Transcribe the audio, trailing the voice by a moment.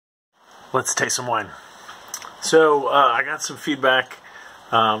let's taste some wine. So I got some feedback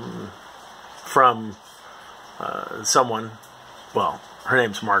from someone. Well, her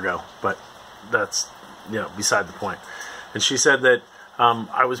name's Margot, but that's, beside the point. And she said that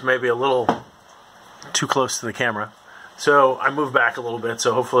I was maybe a little too close to the camera. So I moved back a little bit,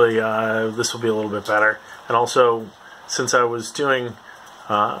 so hopefully this will be a little bit better. And also, since I was doing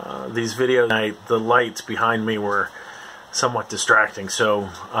these videos, the lights behind me were somewhat distracting. So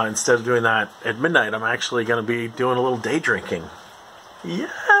instead of doing that at midnight, I'm actually going to be doing a little day drinking.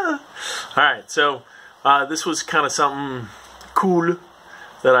 Yeah! Alright, so this was kind of something cool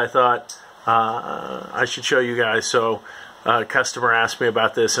that I thought I should show you guys. So a customer asked me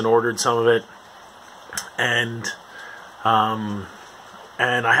about this and ordered some of it. And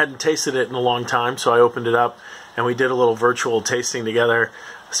I hadn't tasted it in a long time, so I opened it up and we did a little virtual tasting together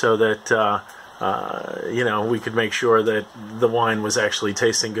so that we could make sure that the wine was actually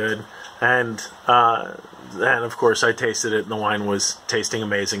tasting good. And of course I tasted it and the wine was tasting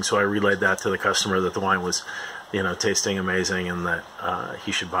amazing, so I relayed that to the customer that the wine was tasting amazing and that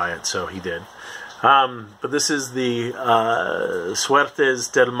he should buy it, so he did. But this is the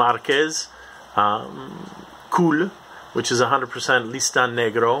Suertes del Marques Cool, which is 100% Listan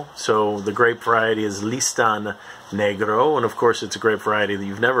Negro. So the grape variety is Listan Negro, and of course it's a grape variety that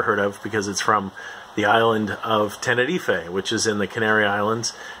you've never heard of because it's from the island of Tenerife, which is in the Canary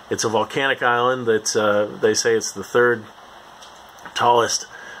Islands. It's a volcanic island that's, they say it's the third tallest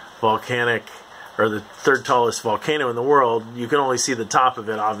volcanic, or the third tallest volcano in the world. You can only see the top of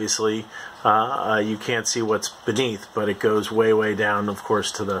it, obviously. You can't see what's beneath, but it goes way, way down, of course,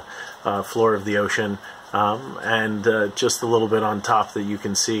 to the floor of the ocean. And just a little bit on top that you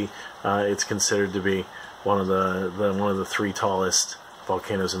can see, it's considered to be one of the three tallest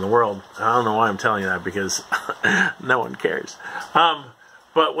volcanoes in the world. I don't know why I'm telling you that, because no one cares.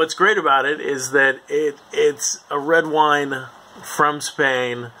 But what's great about it is that it's a red wine from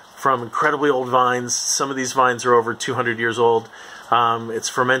Spain, from incredibly old vines. Some of these vines are over 200 years old. It's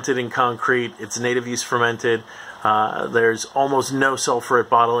fermented in concrete. It's native yeast fermented. There's almost no sulfurate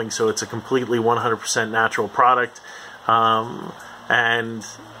bottling, so it's a completely 100% natural product.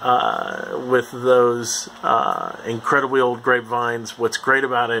 With those incredibly old grapevines, what's great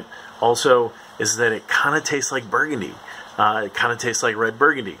about it also is that it kind of tastes like Burgundy. It kind of tastes like red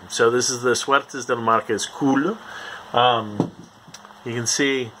Burgundy. So this is the Suertes del Marques Cool. You can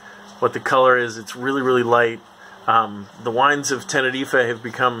see what the color is. It's really, really light. The wines of Tenerife have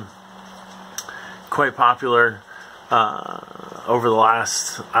become quite popular over the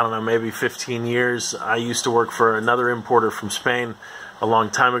last, I don't know, maybe 15 years. I used to work for another importer from Spain a long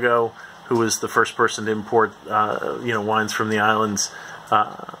time ago, who was the first person to import wines from the islands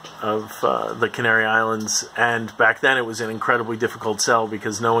of the Canary Islands. And back then it was an incredibly difficult sell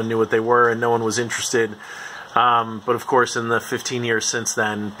because no one knew what they were and no one was interested. But of course in the 15 years since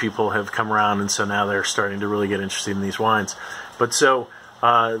then, people have come around, and so now they're starting to really get interested in these wines. But so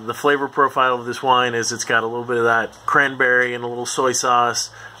the flavor profile of this wine is it's got a little bit of that cranberry and a little soy sauce,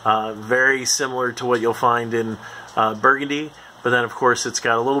 very similar to what you'll find in Burgundy. But then of course it's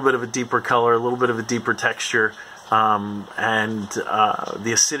got a little bit of a deeper color, a little bit of a deeper texture, and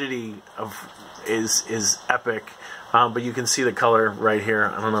the acidity is epic. But you can see the color right here.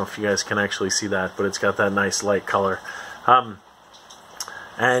 I don't know if you guys can actually see that, but it's got that nice light color.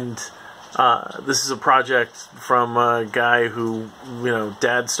 This is a project from a guy who,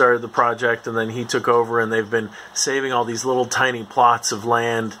 Dad started the project and then he took over, and they've been saving all these little tiny plots of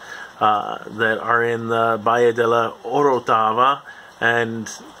land that are in the Valle de la Orotava, and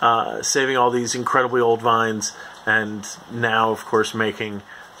saving all these incredibly old vines, and now, of course, making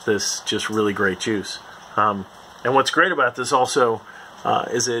this just really great juice. And what's great about this also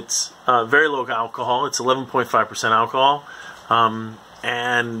is it's very low alcohol. It's 11.5% alcohol.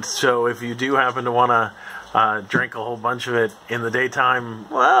 And so if you do happen to want to drink a whole bunch of it in the daytime,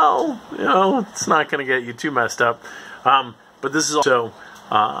 well, it's not going to get you too messed up. But this is also,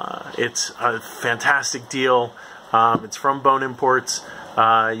 it's a fantastic deal. It's from Bone Imports.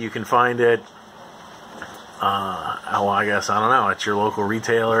 You can find it, I guess, I don't know, at your local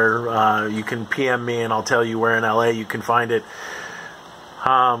retailer. You can PM me and I'll tell you where in LA you can find it.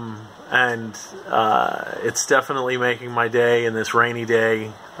 It's definitely making my day in this rainy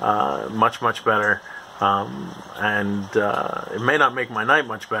day much, much better. It may not make my night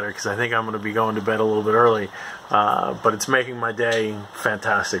much better because I think I'm going to be going to bed a little bit early. But it's making my day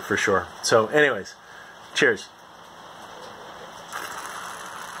fantastic for sure. So anyways, cheers.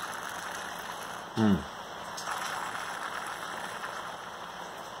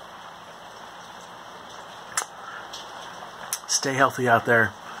 Stay healthy out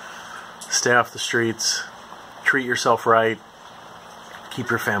there. stay off the streets, treat yourself right, keep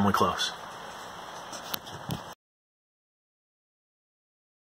your family close.